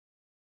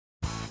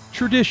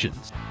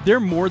Traditions. They're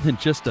more than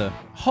just a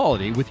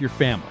holiday with your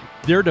family.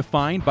 They're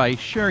defined by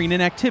sharing an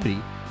activity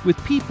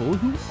with people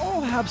who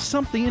all have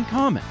something in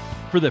common.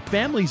 For the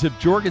families of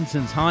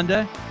Jorgensen's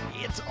Honda,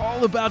 it's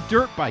all about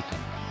dirt biking.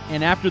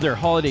 And after their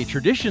holiday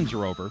traditions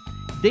are over,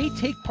 they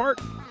take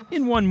part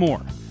in one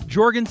more,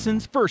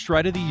 Jorgensen's first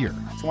ride of the year.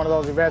 It's one of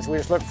those events we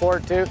just look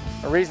forward to,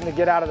 a reason to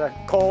get out of the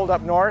cold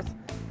up north,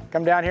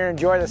 come down here,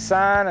 enjoy the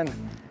sun, and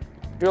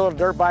do a little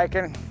dirt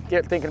biking,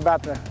 get thinking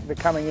about the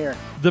coming year.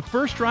 The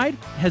first ride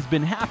has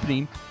been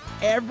happening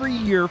every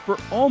year for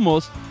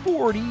almost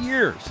 40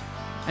 years.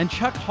 And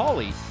Chuck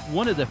Hawley,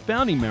 one of the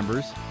founding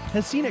members,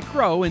 has seen it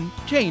grow and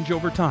change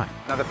over time.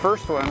 Now the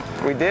first one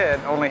we did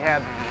only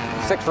had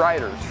 6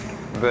 riders,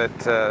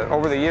 but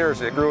over the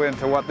years it grew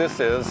into what this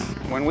is.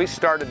 When we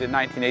started in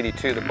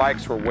 1982, the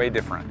bikes were way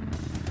different.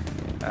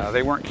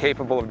 They weren't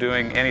capable of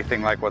doing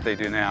anything like what they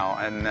do now.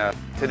 And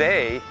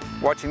today,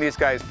 watching these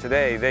guys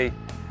today, they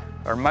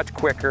are much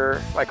quicker.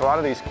 Like a lot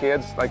of these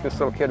kids, like this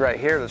little kid right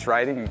here that's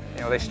riding,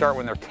 they start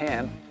when they're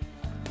 10,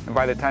 and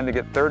by the time they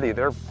get 30,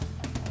 they're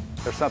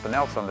something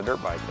else on the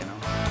dirt bike,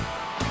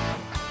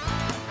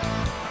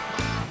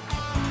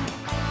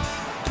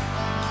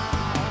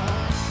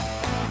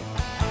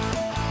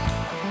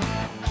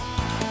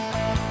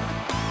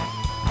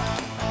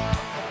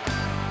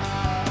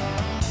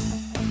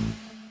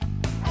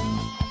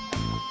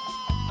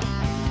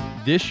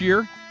 This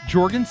year,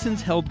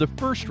 Jorgensen's held the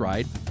first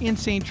ride in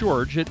St.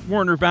 George at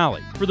Warner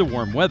Valley for the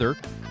warm weather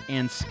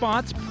and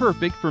spots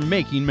perfect for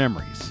making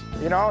memories.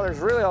 There's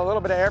really a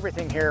little bit of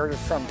everything here,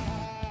 just from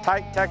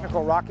tight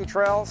technical rocky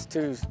trails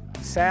to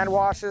sand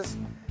washes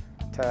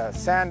to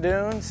sand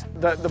dunes.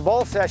 The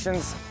bowl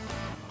sessions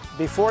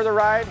before the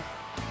ride,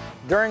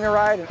 during the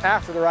ride, and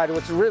after the ride,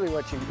 which is really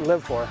what you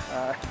live for.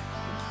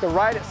 The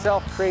ride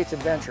itself creates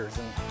adventures,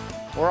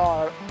 and we're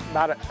all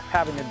about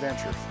having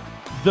adventures.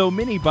 Though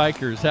many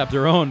bikers have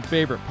their own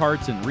favorite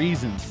parts and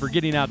reasons for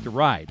getting out to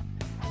ride,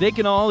 they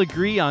can all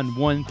agree on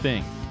one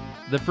thing.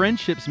 The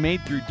friendships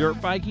made through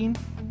dirt biking,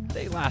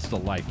 they last a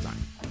lifetime.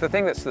 The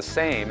thing that's the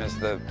same is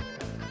the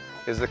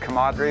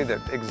camaraderie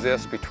that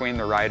exists between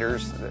the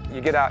riders.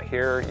 You get out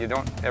here, you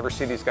don't ever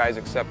see these guys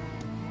except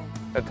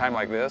at a time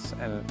like this,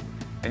 and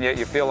yet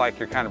you feel like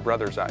you're kind of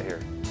brothers out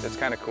here. It's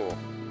kind of cool.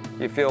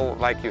 You feel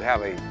like you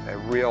have a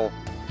real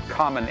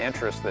common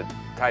interest that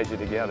ties you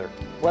together.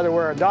 Whether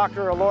we're a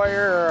doctor, a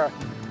lawyer, or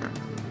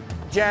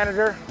a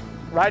janitor,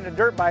 riding a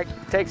dirt bike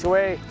takes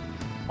away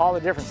all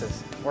the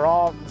differences. We're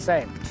all the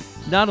same.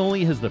 Not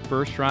only has the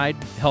first ride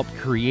helped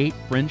create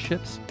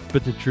friendships,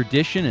 but the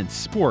tradition and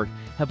sport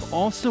have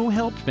also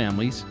helped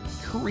families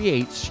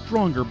create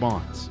stronger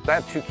bonds. I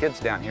have 2 kids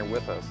down here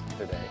with us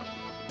today,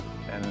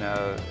 and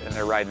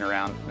they're riding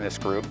around in this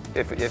group.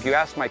 If you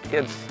ask my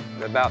kids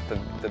about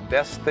the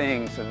best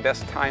things and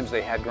best times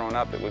they had growing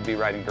up, it would be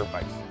riding dirt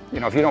bikes.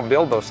 If you don't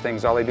build those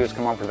things, all they do is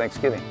come home for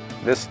Thanksgiving.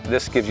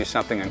 This gives you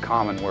something in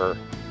common where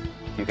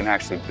you can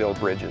actually build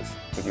bridges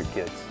with your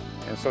kids.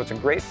 And so it's a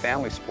great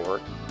family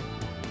sport,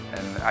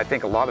 and I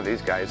think a lot of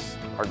these guys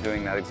are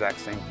doing that exact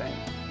same thing.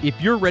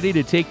 If you're ready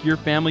to take your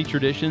family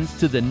traditions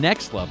to the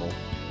next level,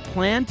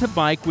 plan to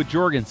bike with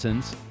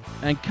Jorgensen's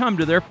and come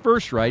to their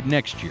first ride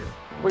next year.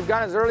 We've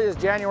gone as early as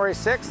January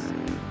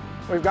 6th.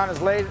 We've gone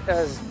as late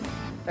as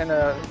in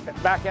the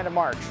back end of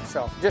March.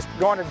 So just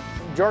go on to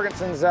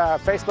Jorgensen's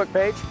Facebook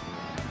page,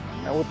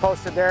 and we'll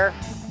post it there.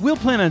 We'll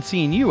plan on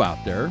seeing you out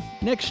there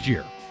next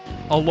year.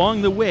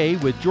 Along the way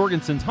with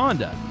Jorgensen's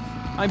Honda,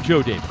 I'm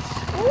Joe Davis.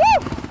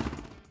 Woo!